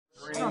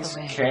greens,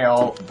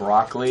 kale,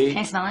 broccoli,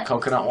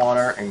 coconut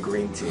water, and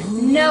green tea.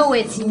 No,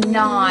 it's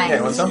not.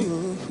 Okay, want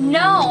some?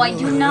 No, I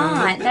do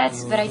not.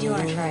 But I do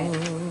want to try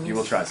it. You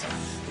will try some.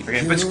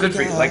 Okay, but it's good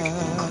for you. Like,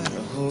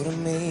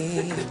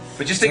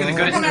 but just think of the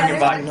good it's doing in your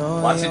body.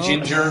 Lots of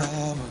ginger.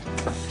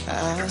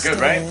 Good,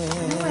 right?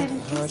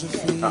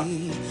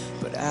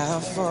 But I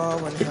fall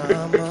when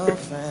I'm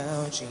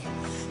around you.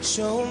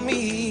 Show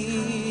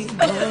me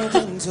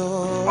open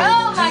doors.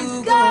 Oh my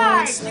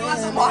God! You want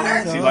some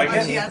water? Do you like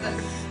it? She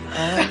hasn't.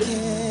 I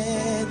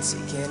can't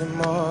take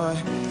anymore.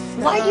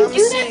 Why do you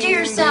do that to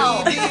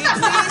yourself? I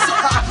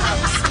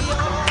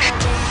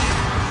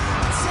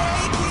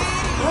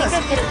think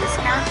I've hit a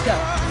discount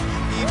though.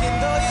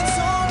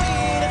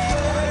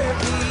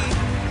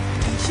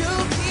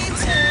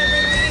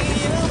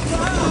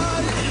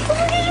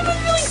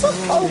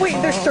 Oh wait,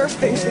 there's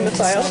surface in the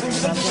file.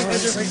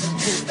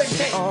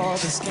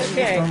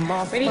 Okay,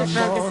 we need to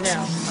focus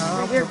now.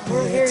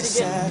 We're here to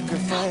get...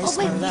 Oh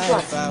wait, we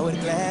got I would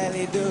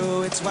gladly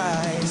do it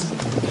twice.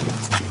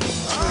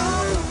 Oh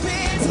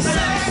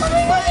my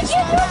God, I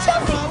can't do it,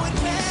 Chelsea!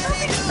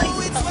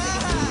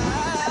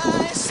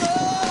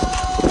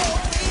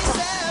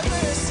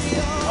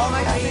 Oh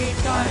my God,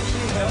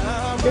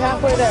 you're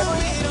halfway there.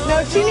 No,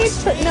 she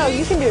needs to... No,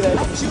 you can do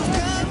this.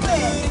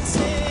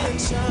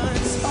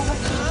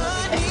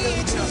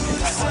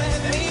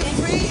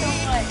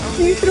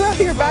 You threw out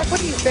your back, what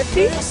are you,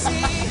 50?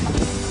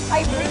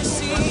 I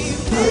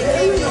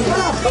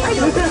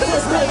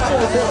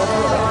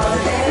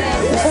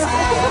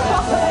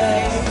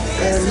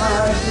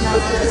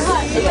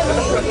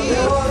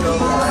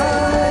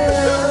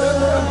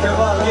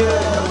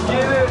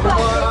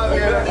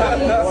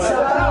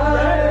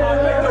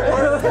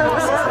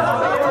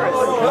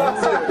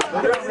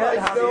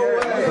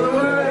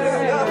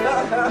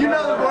You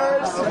know the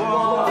words.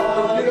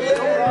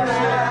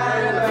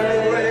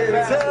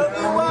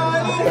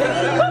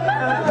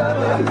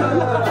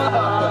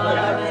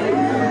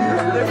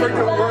 They bring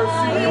the worst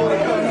people to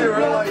come here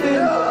and like,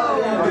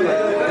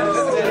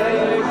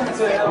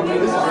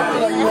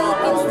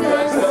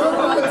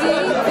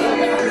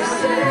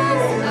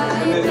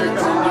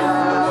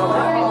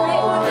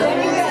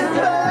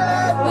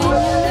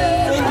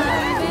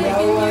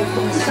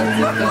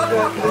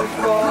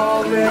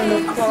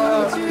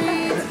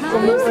 from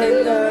the way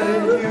that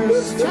it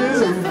used to be.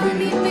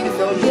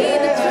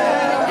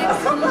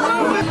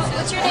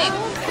 What's your name?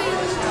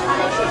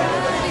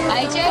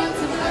 IJ?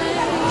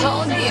 How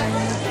old are you?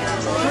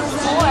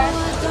 4.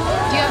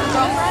 Do you have a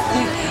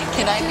girlfriend?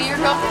 Can I be your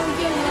girlfriend?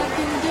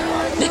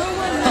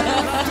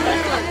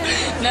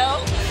 No?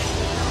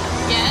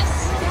 Yes?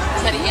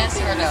 Is that a yes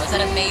or a no? Is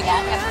that a maybe?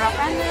 Have a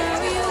girlfriend?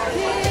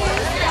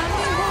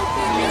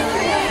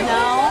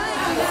 No?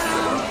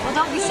 Well,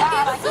 don't be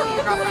sad. I can be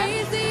your girlfriend.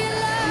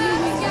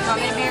 You want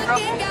me to be your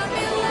girlfriend?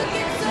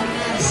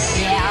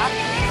 Yeah?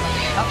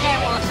 Okay,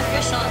 well, it's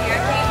official. You're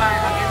a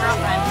Kmart. I'm your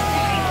girlfriend.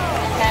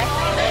 Okay?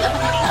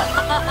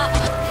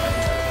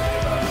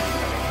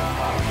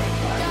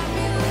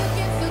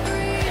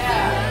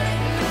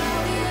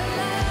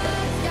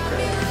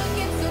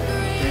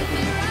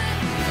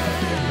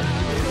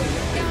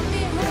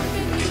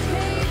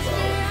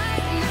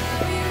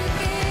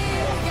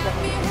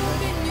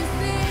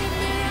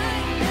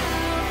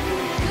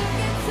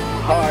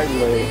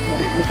 Hardly.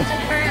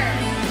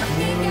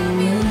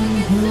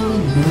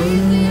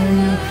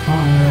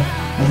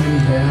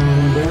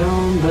 Down,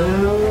 down,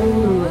 down,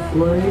 the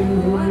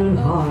flames went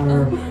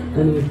higher,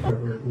 and it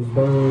burns,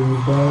 burns,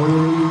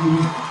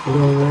 burns, the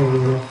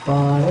rain of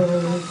fire.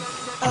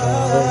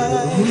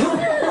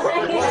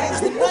 Why's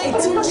the night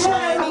too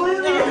shining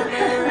armor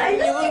in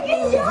your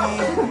movie?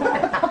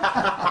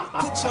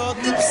 Put your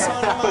lips on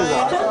mine,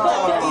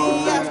 the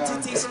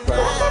aftertaste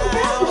now.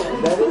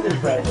 That is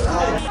impressive.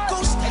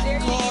 Ghost, I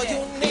call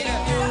your name,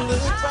 you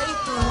look right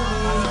through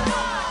me.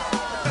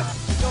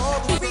 You're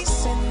the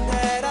reason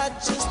that I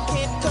just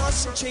can't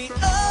concentrate.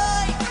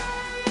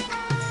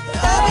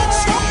 I've been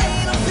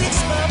trying to fix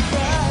my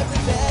pride,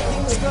 but that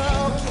thing's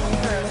broken.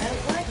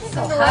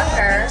 Hug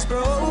her.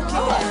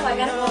 Oh, I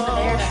gotta go over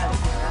there to hug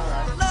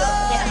her.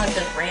 Can't hug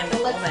this random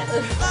woman. Oh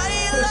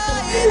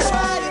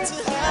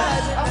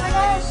my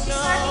gosh, she's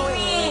hugging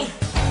me.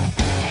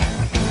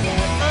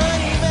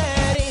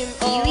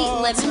 Do you eat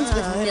lemons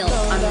with milk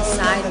on the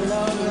side with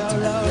whipped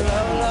cream?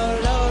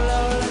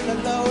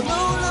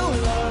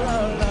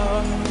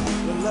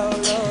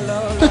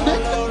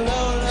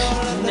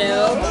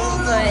 No,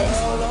 but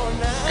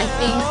I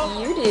think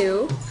you do.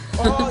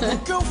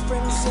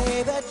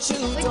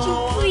 Would you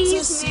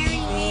please marry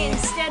me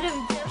instead of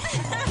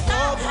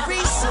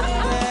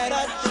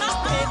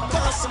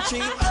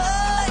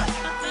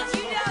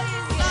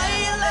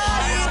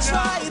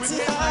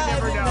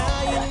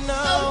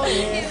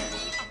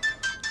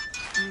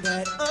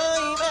that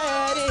I'm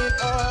at it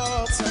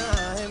all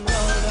time.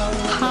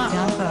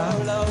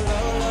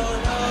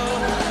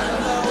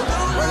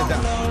 Write it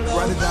down.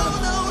 Write it down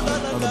on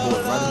the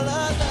board. Write it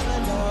down.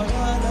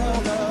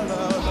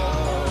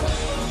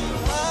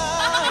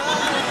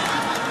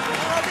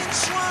 I've been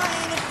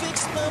trying to fix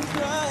my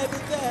pride.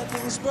 that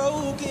thing's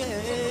broken.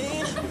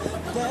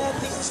 That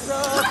thing's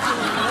broken.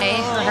 Okay,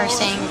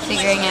 rehearsing,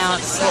 figuring out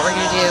what we're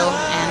gonna do,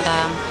 and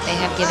they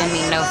have given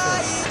me no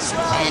food.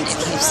 And if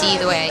you see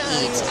the way I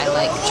eat, I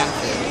like junk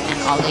food, and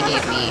all they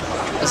gave me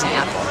was an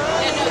apple.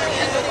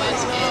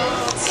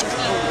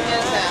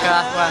 So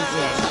that's what I'm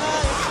eating.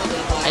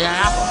 It's an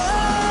apple.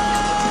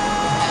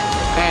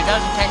 And it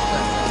doesn't taste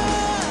good.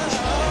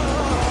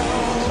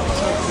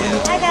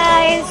 Hi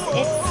guys,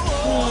 it's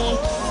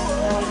me.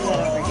 I'll do that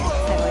over again.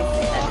 I always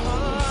say that.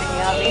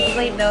 You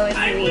obviously know it's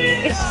me.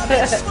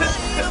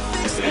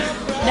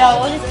 No,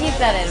 we'll just keep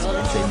that in. We'll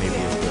just maybe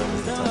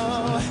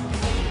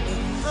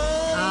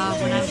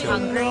when I'm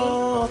hungry.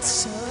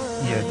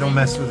 Yeah, don't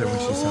mess with her when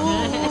she's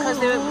hungry. Because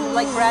they're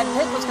like Brad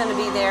Pitt was going to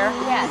be there.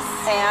 Yes.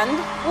 And?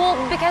 Well,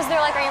 because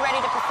they're like, are you ready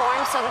to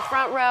perform? So the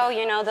front row,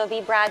 you know, there'll be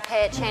Brad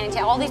Pitt, Channing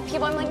Tatum, all these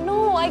people. I'm like,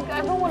 no, I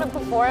don't want to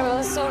perform. I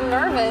was so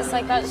nervous.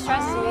 Like, that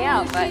stresses me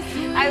out. But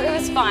it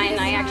was fine.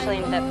 I actually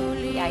ended up,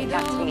 I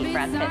got to meet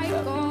Brad Pitt.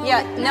 So.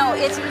 Yeah, no,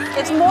 it's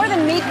more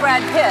than meet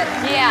Brad Pitt.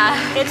 Yeah.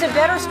 It's a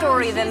better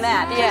story than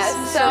that. Yes.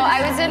 So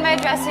I was in my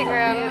dressing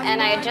room,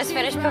 and I had just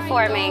finished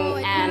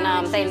performing, and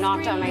they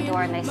knocked on my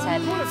door, and they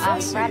said,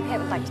 Brad Pitt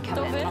would like to come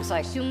in. And I was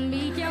like,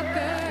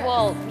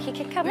 well, he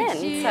could come in,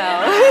 so.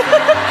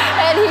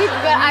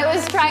 But I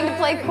was trying to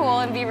play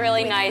cool and be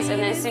really nice,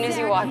 and then as soon as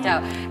he walked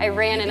out, I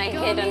ran and I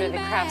hid under the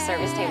craft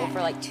service table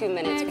for like 2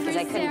 minutes because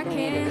I couldn't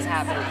believe it was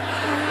happening.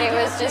 It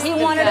was just He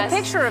wanted a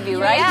picture of you,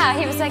 right? Yeah,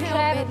 he was like, can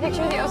I have a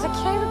picture with you? I was like,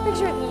 can I have a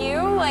picture with you?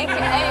 Like,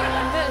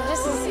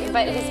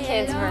 but his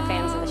kids were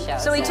fans of the show.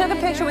 So he took a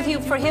picture with you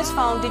for his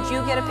phone. Did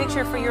you get a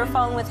picture for your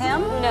phone with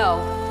him? No.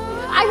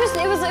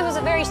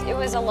 It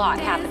was a lot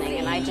happening,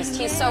 and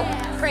he's so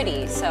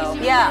pretty, so.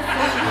 Yeah.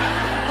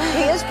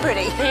 He is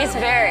pretty. He's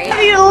very.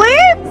 Have you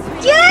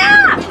lived?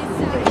 Yeah!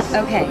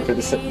 Okay. For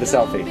the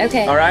selfie.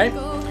 Okay. All right?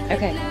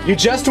 Okay. You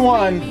just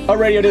won a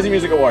Radio Disney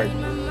Music Award.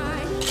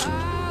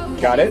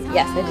 Got it?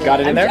 Yes, I did. Got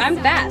it in there? I'm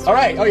fast. All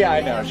right. Oh, yeah, I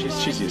know.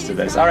 She's used to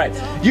this. All right.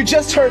 You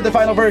just heard the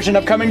final version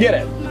of Come and Get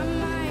It.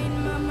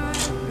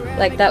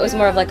 Like, that was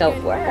more of like a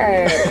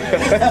word.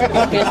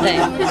 Good thing.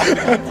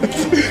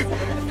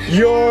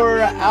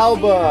 Your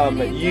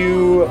album,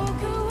 you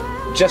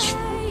just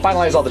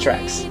finalized all the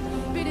tracks.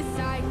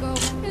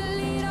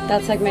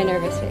 That's like my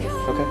nervous face.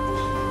 Okay.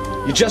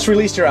 You just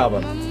released your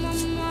album.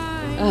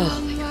 Oh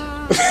my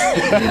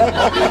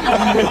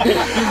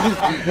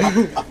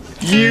god.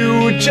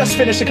 You just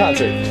finished a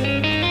concert.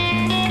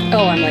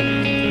 Oh, I'm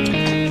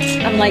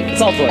like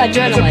It's all blurry.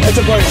 adrenaline. It's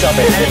a blurry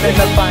selfie. And then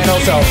the final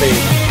selfie,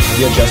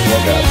 you just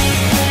woke up.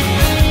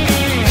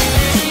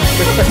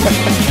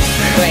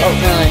 Wait,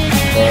 really?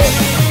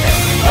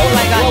 Oh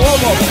my god. Whoa.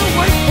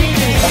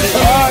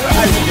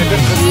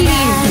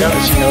 No,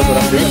 she knows what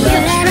I'm doing now.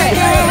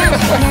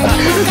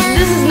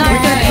 This is not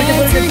good. We can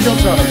put a good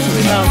filter on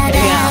it.